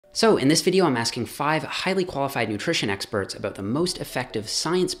So in this video, I'm asking 5 highly qualified nutrition experts about the most effective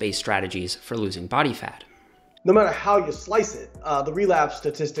science-based strategies for losing body fat. No matter how you slice it, the relapse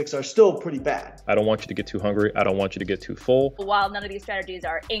statistics are still pretty bad. I don't want you to get too hungry. I don't want you to get too full. While none of these strategies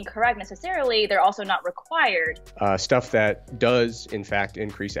are incorrect necessarily, they're also not required. Stuff that does, in fact,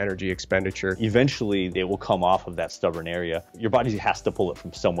 increase energy expenditure. Eventually, they will come off of that stubborn area. Your body has to pull it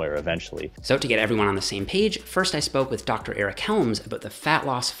from somewhere eventually. So to get everyone on the same page, first I spoke with Dr. Eric Helms about the fat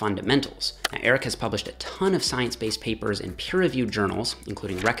loss fundamentals. Now, Eric has published a ton of science-based papers in peer-reviewed journals,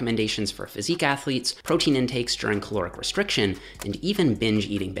 including recommendations for physique athletes, protein intakes during caloric restriction, and even binge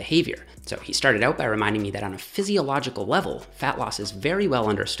eating behavior. So he started out by reminding me that on a physiological level, fat loss is very well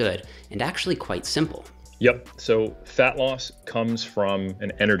understood and actually quite simple. Yep, so fat loss comes from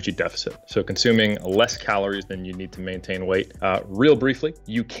an energy deficit. So consuming less calories than you need to maintain weight. Real briefly,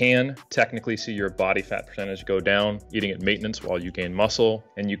 you can technically see your body fat percentage go down eating at maintenance while you gain muscle.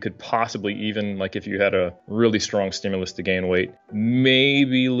 And you could possibly even, like if you had a really strong stimulus to gain weight,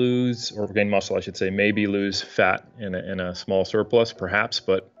 maybe lose, or gain muscle, I should say, maybe lose fat in a small surplus, perhaps,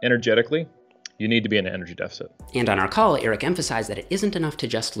 but energetically, you need to be in an energy deficit. And on our call, Eric emphasized that it isn't enough to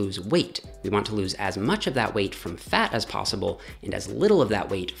just lose weight. We want to lose as much of that weight from fat as possible and as little of that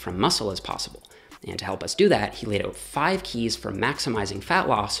weight from muscle as possible. And to help us do that, he laid out 5 keys for maximizing fat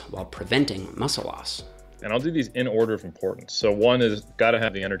loss while preventing muscle loss. And I'll do these in order of importance. So one is gotta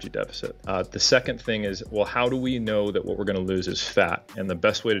have the energy deficit. The second thing is, well, how do we know that what we're gonna lose is fat? And the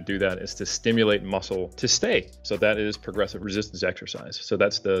best way to do that is to stimulate muscle to stay. So that is progressive resistance exercise. So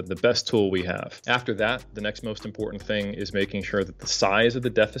that's the best tool we have. After that, the next most important thing is making sure that the size of the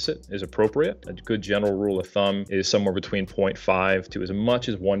deficit is appropriate. A good general rule of thumb is somewhere between 0.5 to as much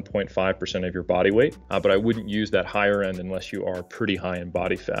as 1.5% of your body weight. But I wouldn't use that higher end unless you are pretty high in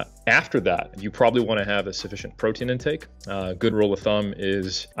body fat. After that, you probably wanna have a sufficient protein intake. Good rule of thumb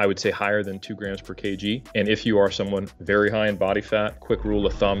is, I would say, higher than 2 grams per kg. And if you are someone very high in body fat, quick rule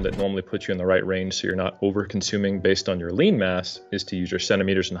of thumb that normally puts you in the right range so you're not over consuming based on your lean mass is to use your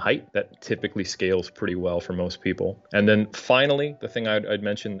centimeters in height. That typically scales pretty well for most people. And then finally, the thing I'd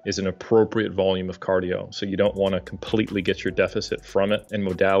mention is an appropriate volume of cardio. So you don't want to completely get your deficit from it, and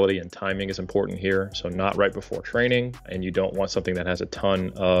modality and timing is important here. So not right before training, and you don't want something that has a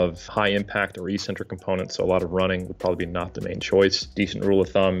ton of high impact or eccentric components. So a lot of running would probably be not the main choice. Decent rule of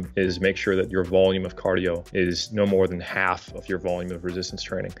thumb is make sure that your volume of cardio is no more than half of your volume of resistance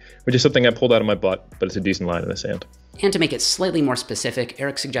training, which is something I pulled out of my butt, but it's a decent line in the sand. And to make it slightly more specific,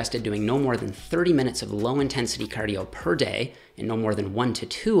 Eric suggested doing no more than 30 minutes of low-intensity cardio per day and no more than 1 to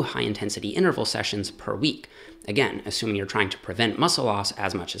 2 high-intensity interval sessions per week. Again, assuming you're trying to prevent muscle loss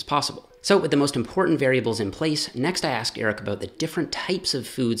as much as possible. So with the most important variables in place, next I asked Eric about the different types of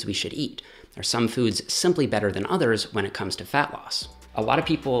foods we should eat. Are some foods simply better than others when it comes to fat loss? A lot of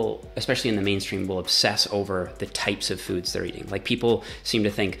people, especially in the mainstream, will obsess over the types of foods they're eating. Like, people seem to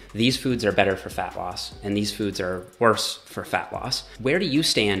think these foods are better for fat loss and these foods are worse for fat loss. Where do you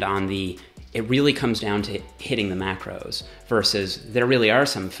stand on the it really comes down to hitting the macros versus there really are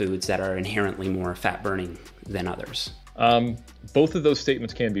some foods that are inherently more fat burning than others? Both of those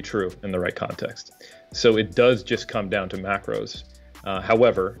statements can be true in the right context. So it does just come down to macros.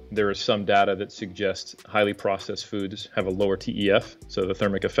 However, there is some data that suggests highly processed foods have a lower TEF, so the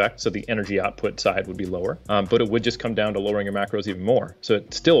thermic effect, so the energy output side would be lower, but it would just come down to lowering your macros even more. So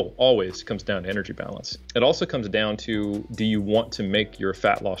it still always comes down to energy balance. It also comes down to, do you want to make your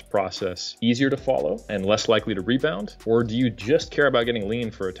fat loss process easier to follow and less likely to rebound, or do you just care about getting lean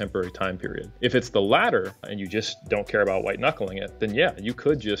for a temporary time period? If it's the latter and you just don't care about white knuckling it, then yeah, you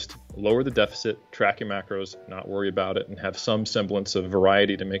could just lower the deficit, track your macros, not worry about it, and have some semblance of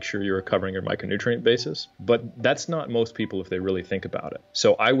variety to make sure you're recovering your micronutrient basis. But that's not most people if they really think about it.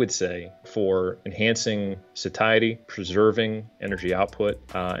 So I would say for enhancing satiety, preserving energy output,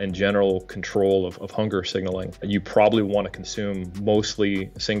 and general control of hunger signaling, you probably want to consume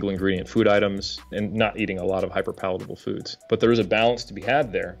mostly single ingredient food items and not eating a lot of hyperpalatable foods. But there is a balance to be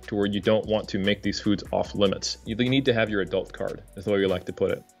had there to where you don't want to make these foods off limits. You need to have your adult card, is the way we like to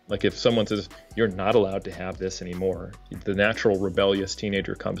put it. Like, if someone says, you're not allowed to have this anymore, the natural rebellious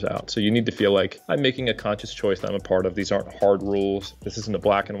teenager comes out. So you need to feel like, I'm making a conscious choice that I'm a part of. These aren't hard rules. This isn't a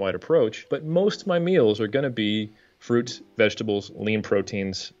black and white approach. But most of my meals are going to be fruits, vegetables, lean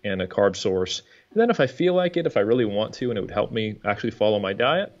proteins, and a carb source. And then if I feel like it, if I really want to, and it would help me actually follow my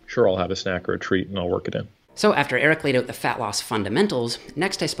diet, sure, I'll have a snack or a treat and I'll work it in. So after Eric laid out the fat loss fundamentals,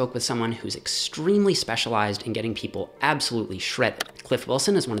 next I spoke with someone who's extremely specialized in getting people absolutely shredded. Cliff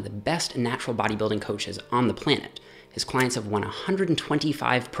Wilson is one of the best natural bodybuilding coaches on the planet. His clients have won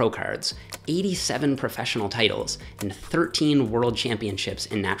 125 pro cards, 87 professional titles, and 13 world championships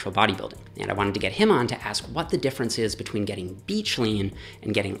in natural bodybuilding. And I wanted to get him on to ask what the difference is between getting beach lean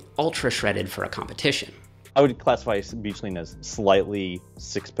and getting ultra shredded for a competition. I would classify beach lean as slightly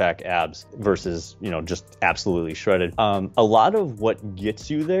six-pack abs versus, just absolutely shredded. A lot of what gets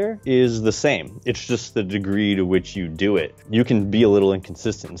you there is the same. It's just the degree to which you do it. You can be a little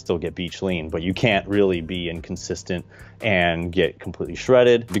inconsistent and still get beach lean, but you can't really be inconsistent and get completely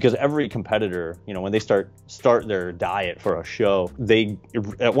shredded, because every competitor, when they start their diet for a show, they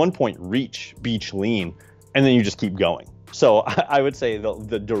at one point reach beach lean, and then you just keep going. So I would say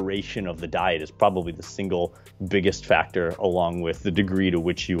the duration of the diet is probably the single biggest factor, along with the degree to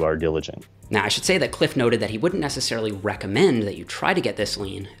which you are diligent. Now, I should say that Cliff noted that he wouldn't necessarily recommend that you try to get this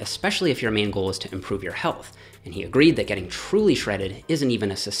lean, especially if your main goal is to improve your health. And he agreed that getting truly shredded isn't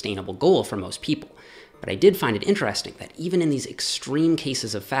even a sustainable goal for most people. But I did find it interesting that even in these extreme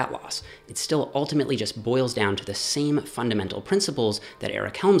cases of fat loss, it still ultimately just boils down to the same fundamental principles that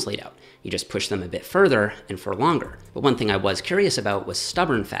Eric Helms laid out. You just push them a bit further and for longer. But one thing I was curious about was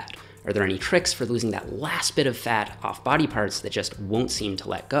stubborn fat. Are there any tricks for losing that last bit of fat off body parts that just won't seem to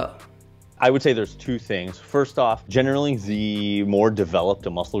let go? I would say there's two things. First off, generally the more developed a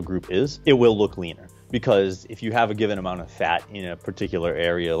muscle group is, it will look leaner. Because if you have a given amount of fat in a particular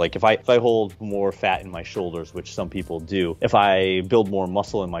area, like if I hold more fat in my shoulders, which some people do, if I build more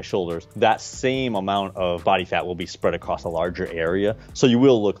muscle in my shoulders, that same amount of body fat will be spread across a larger area. So you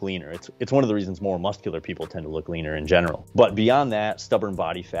will look leaner. It's one of the reasons more muscular people tend to look leaner in general. But beyond that, stubborn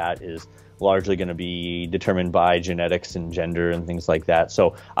body fat is largely going to be determined by genetics and gender and things like that.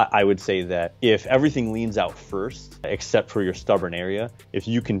 So I would say that if everything leans out first, except for your stubborn area, if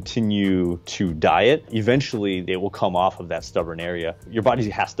you continue to diet, eventually it will come off of that stubborn area. Your body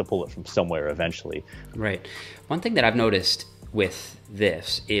has to pull it from somewhere eventually. Right. One thing that I've noticed with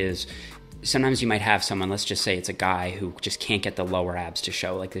this is sometimes you might have someone, let's just say it's a guy who just can't get the lower abs to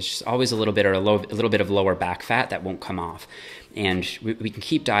show. Like there's just always a little bit of lower back fat that won't come off. And we can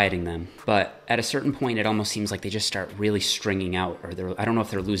keep dieting them, but at a certain point, it almost seems like they just start really stringing out, or I don't know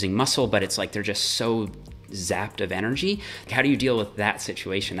if they're losing muscle, but it's like they're just so zapped of energy. How do you deal with that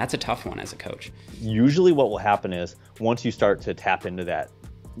situation? That's a tough one as a coach. Usually what will happen is once you start to tap into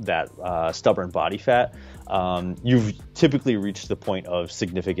that stubborn body fat, you've typically reached the point of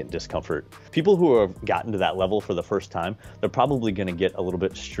significant discomfort. People who have gotten to that level for the first time, they're probably going to get a little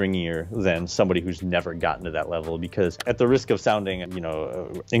bit stringier than somebody who's never gotten to that level, because at the risk of sounding,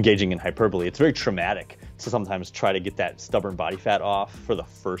 engaging in hyperbole, it's very traumatic to sometimes try to get that stubborn body fat off for the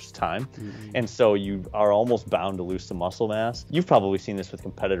first time. Mm-hmm. And so you are almost bound to lose some muscle mass. You've probably seen this with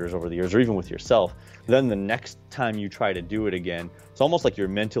competitors over the years, or even with yourself. Then the next time you try to do it again, it's almost like you're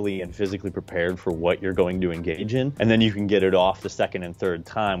mentally and physically prepared for what you're going to engage in, and then you can get it off the second and third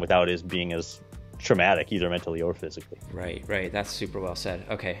time without it being as traumatic, either mentally or physically. Right. That's super well said.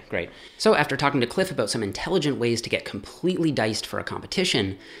 Okay, great. So after talking to Cliff about some intelligent ways to get completely diced for a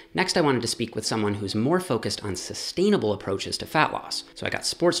competition, next I wanted to speak with someone who's more focused on sustainable approaches to fat loss. So I got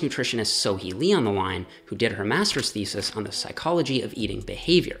sports nutritionist Sohee Lee on the line, who did her master's thesis on the psychology of eating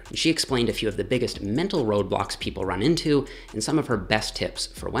behavior. And she explained a few of the biggest mental roadblocks people run into and some of her best tips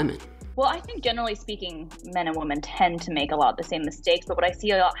for women. Well, I think generally speaking, men and women tend to make a lot of the same mistakes, but what I see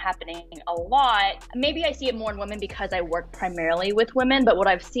happening a lot, maybe I see it more in women because I work primarily with women, but what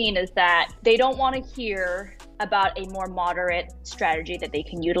I've seen is that they don't want to hear about a more moderate strategy that they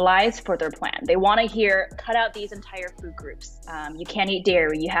can utilize for their plan. They want to hear, cut out these entire food groups. You can't eat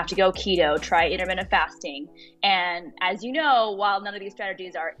dairy, you have to go keto, try intermittent fasting. And as you know, while none of these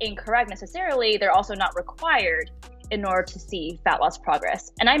strategies are incorrect necessarily, they're also not required in order to see fat loss progress.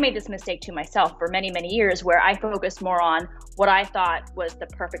 And I made this mistake to myself for many, many years, where I focused more on what I thought was the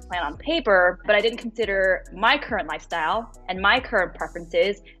perfect plan on paper, but I didn't consider my current lifestyle and my current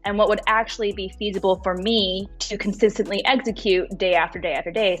preferences and what would actually be feasible for me to consistently execute day after day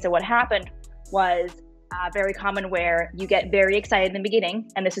after day. So what happened was very common, where you get very excited in the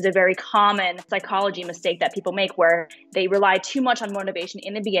beginning. And this is a very common psychology mistake that people make, where they rely too much on motivation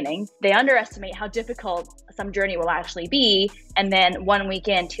in the beginning. They underestimate how difficult some journey will actually be. And then 1 week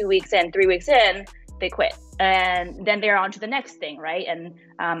in, 2 weeks in, 3 weeks in, they quit. And then they're on to the next thing, right? And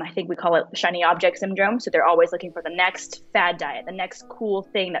I think we call it shiny object syndrome. So they're always looking for the next fad diet, the next cool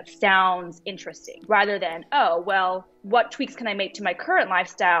thing that sounds interesting, rather than, oh, well, what tweaks can I make to my current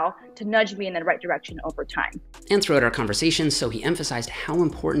lifestyle to nudge me in the right direction over time? And throughout our conversation, Sohee emphasized how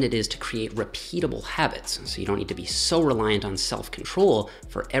important it is to create repeatable habits, so you don't need to be so reliant on self-control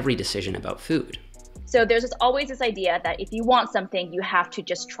for every decision about food. So there's always this idea that if you want something, you have to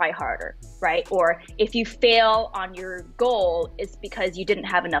just try harder, right? Or if you fail on your goal, it's because you didn't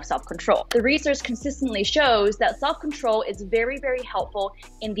have enough self-control. The research consistently shows that self-control is very, very helpful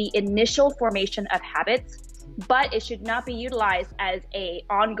in the initial formation of habits, but it should not be utilized as an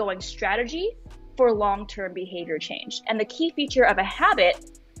ongoing strategy for long-term behavior change. And the key feature of a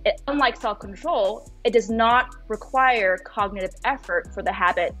habit, unlike self-control, it does not require cognitive effort for the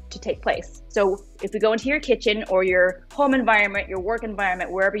habit to take place. So if we go into your kitchen or your home environment, your work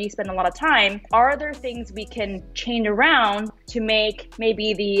environment, wherever you spend a lot of time, are there things we can change around to make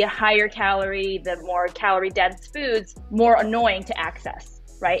maybe the higher calorie, the more calorie dense foods more annoying to access,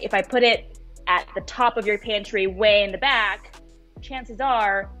 right? If I put it at the top of your pantry, way in the back, chances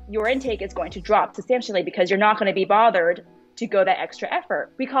are your intake is going to drop substantially because you're not going to be bothered to go that extra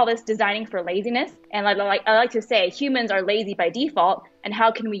effort. We call this designing for laziness. And I like to say humans are lazy by default, and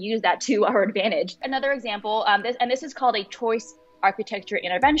how can we use that to our advantage? Another example, this is called a choice architecture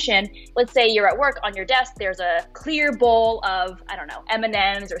intervention. Let's say you're at work, on your desk there's a clear bowl of, I don't know,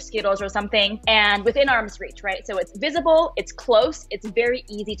 M&Ms or Skittles or something, and within arm's reach, right? So it's visible, it's close, it's very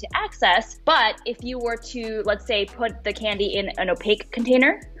easy to access. But if you were to, let's say, put the candy in an opaque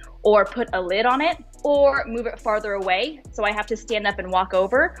container, or put a lid on it, or move it farther away, so I have to stand up and walk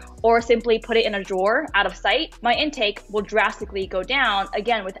over, or simply put it in a drawer out of sight, my intake will drastically go down,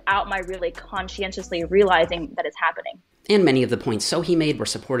 again, without my really conscientiously realizing that it's happening. And many of the points Sohee made were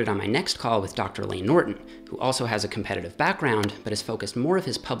supported on my next call with Dr. Layne Norton, who also has a competitive background, but has focused more of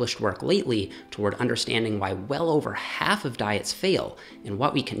his published work lately toward understanding why well over half of diets fail, and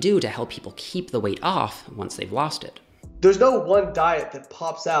what we can do to help people keep the weight off once they've lost it. There's no one diet that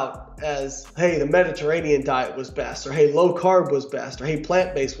pops out as, hey, the Mediterranean diet was best, or hey, low carb was best, or hey,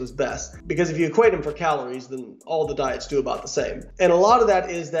 plant-based was best. Because if you equate them for calories, then all the diets do about the same. And a lot of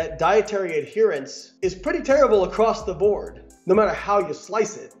that is that dietary adherence is pretty terrible across the board. No matter how you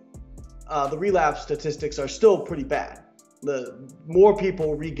slice it, the relapse statistics are still pretty bad. The more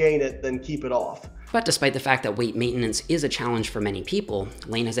people regain it than keep it off. But despite the fact that weight maintenance is a challenge for many people,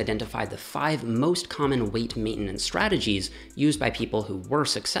 Layne has identified the 5 most common weight maintenance strategies used by people who were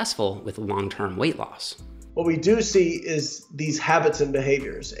successful with long-term weight loss. What we do see is these habits and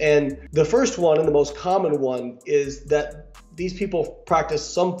behaviors. And the first one, and the most common one, is that these people practice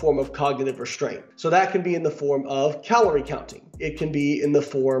some form of cognitive restraint. So that can be in the form of calorie counting. It can be in the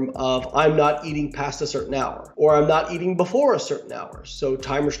form of I'm not eating past a certain hour, or I'm not eating before a certain hour. So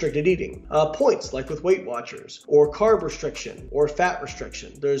time restricted eating. Points like with Weight Watchers, or carb restriction, or fat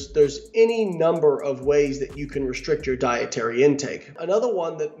restriction. There's any number of ways that you can restrict your dietary intake. Another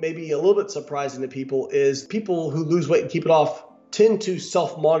one that may be a little bit surprising to people is people who lose weight and keep it off tend to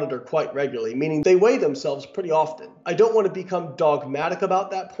self-monitor quite regularly, meaning they weigh themselves pretty often. I don't want to become dogmatic about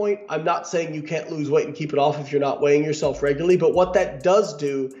that point. I'm not saying you can't lose weight and keep it off if you're not weighing yourself regularly, but what that does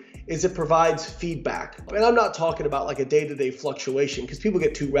do is it provides feedback. And I'm not talking about like a day-to-day fluctuation, because people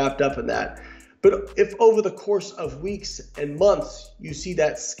get too wrapped up in that. But if over the course of weeks and months you see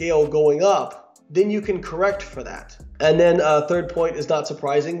that scale going up, then you can correct for that. And then third point is not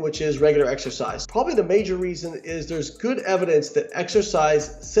surprising, which is regular exercise. Probably the major reason is there's good evidence that exercise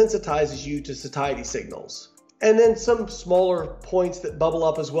sensitizes you to satiety signals. And then some smaller points that bubble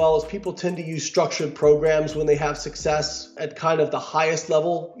up as well is people tend to use structured programs when they have success at kind of the highest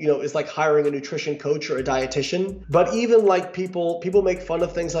level, is like hiring a nutrition coach or a dietitian. But even like people make fun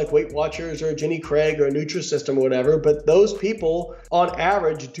of things like Weight Watchers or Jenny Craig or Nutrisystem or whatever, but those people on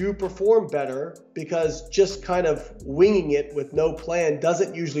average do perform better because just kind of winging it with no plan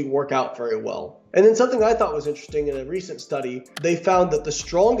doesn't usually work out very well. And then something I thought was interesting in a recent study, they found that the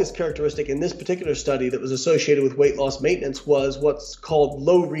strongest characteristic in this particular study that was associated with weight loss maintenance was what's called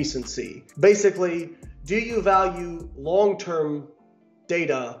low recency. Basically, do you value long-term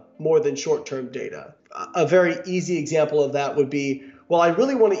data more than short-term data? A very easy example of that would be, well, I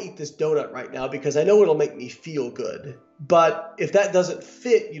really want to eat this donut right now because I know it'll make me feel good. But if that doesn't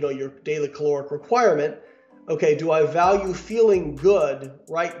fit, your daily caloric requirement, okay, do I value feeling good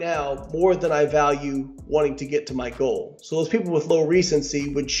right now more than I value wanting to get to my goal? So those people with low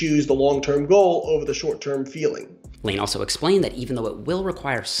recency would choose the long-term goal over the short-term feeling. Layne also explained that even though it will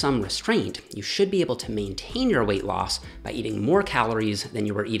require some restraint, you should be able to maintain your weight loss by eating more calories than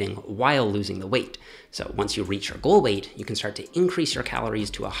you were eating while losing the weight. So once you reach your goal weight, you can start to increase your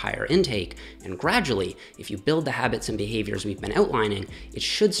calories to a higher intake, and gradually, if you build the habits and behaviors we've been outlining, it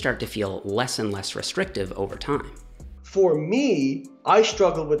should start to feel less and less restrictive over time. For me, I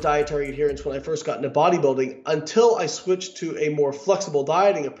struggled with dietary adherence when I first got into bodybuilding until I switched to a more flexible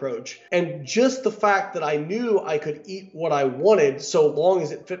dieting approach. And just the fact that I knew I could eat what I wanted so long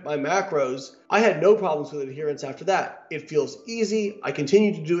as it fit my macros, I had no problems with adherence after that. It feels easy. I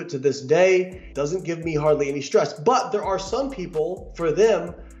continue to do it to this day. It doesn't give me hardly any stress. But there are some people, for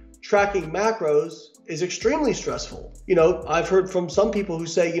them, tracking macros is extremely stressful. You know, I've heard from some people who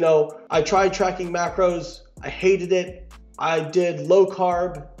say, you know, I tried tracking macros, I hated it, I did low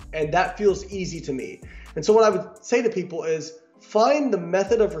carb, and that feels easy to me. And so what I would say to people is find the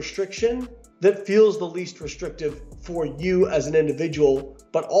method of restriction that feels the least restrictive for you as an individual,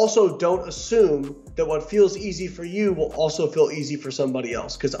 but also don't assume that what feels easy for you will also feel easy for somebody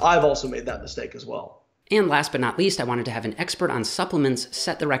else, because I've also made that mistake as well. And last but not least, I wanted to have an expert on supplements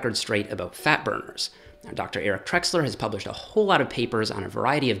set the record straight about fat burners. Now, Dr. Eric Trexler has published a whole lot of papers on a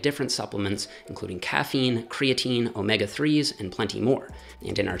variety of different supplements, including caffeine, creatine, omega-3s, and plenty more.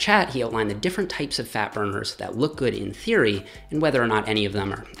 And in our chat, he outlined the different types of fat burners that look good in theory and whether or not any of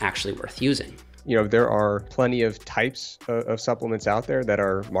them are actually worth using. You know, there are plenty of types of supplements out there that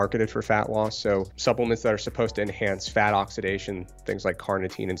are marketed for fat loss. So supplements that are supposed to enhance fat oxidation, things like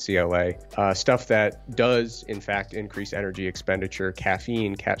carnitine and CLA, stuff that does in fact increase energy expenditure,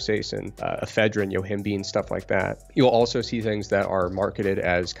 caffeine, capsaicin, ephedrine, yohimbine, stuff like that. You'll also see things that are marketed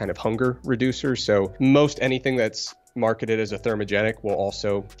as kind of hunger reducers. So most anything that's marketed as a thermogenic will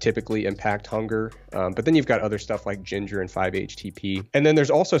also typically impact hunger. But then you've got other stuff like ginger and 5-HTP. And then there's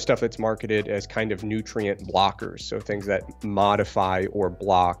also stuff that's marketed as kind of nutrient blockers. So things that modify or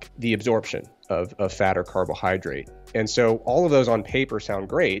block the absorption of fat or carbohydrate. And so all of those on paper sound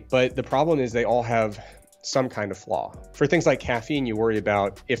great, but the problem is they all have some kind of flaw. For things like caffeine, you worry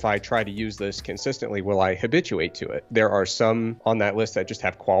about, if I try to use this consistently, will I habituate to it? There are some on that list that just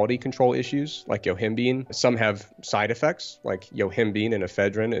have quality control issues, like yohimbine. Some have side effects, like yohimbine and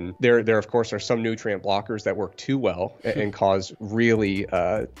ephedrine. And there of course, are some nutrient blockers that work too well and cause really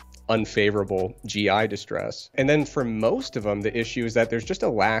unfavorable GI distress. And then for most of them, the issue is that there's just a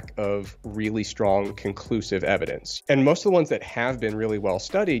lack of really strong conclusive evidence. And most of the ones that have been really well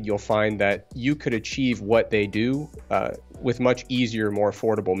studied, you'll find that you could achieve what they do with much easier, more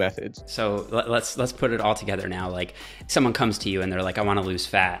affordable methods. So let's put it all together now. Like, someone comes to you and they're like, I want to lose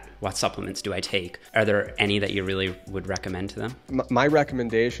fat. What supplements do I take? Are there any that you really would recommend to them? My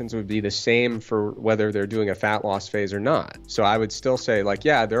recommendations would be the same for whether they're doing a fat loss phase or not. So I would still say, like,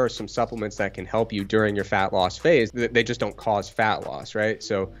 yeah, there are some supplements that can help you during your fat loss phase. They just don't cause fat loss, right?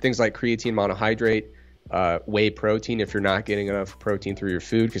 So things like creatine monohydrate, whey protein if you're not getting enough protein through your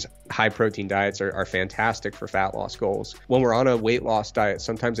food, because high protein diets are fantastic for fat loss goals. When we're on a weight loss diet,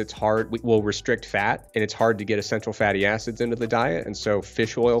 sometimes it's hard. We'll restrict fat and it's hard to get essential fatty acids into the diet. And so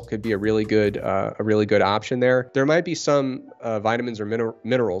fish oil could be a really good option there. There might be some vitamins or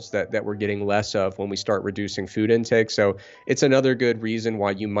minerals that we're getting less of when we start reducing food intake. So it's another good reason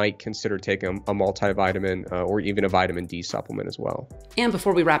why you might consider taking a multivitamin or even a vitamin D supplement as well. And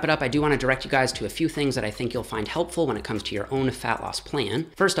before we wrap it up, I do want to direct you guys to a few things that I think you'll find helpful when it comes to your own fat loss plan.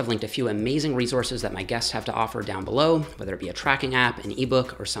 First, I've linked a few amazing resources that my guests have to offer down below, whether it be a tracking app, an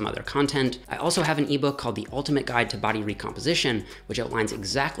ebook, or some other content. I also have an ebook called The Ultimate Guide to Body Recomposition, which outlines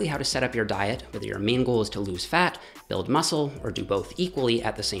exactly how to set up your diet, whether your main goal is to lose fat, build muscle, or do both equally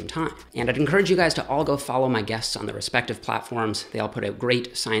at the same time. And I'd encourage you guys to all go follow my guests on the respective platforms. They all put out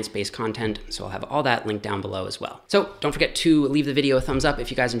great science-based content, so I'll have all that linked down below as well. So don't forget to leave the video a thumbs up if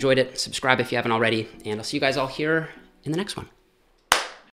you guys enjoyed it, subscribe if you haven't already, and I'll see you guys all here in the next one.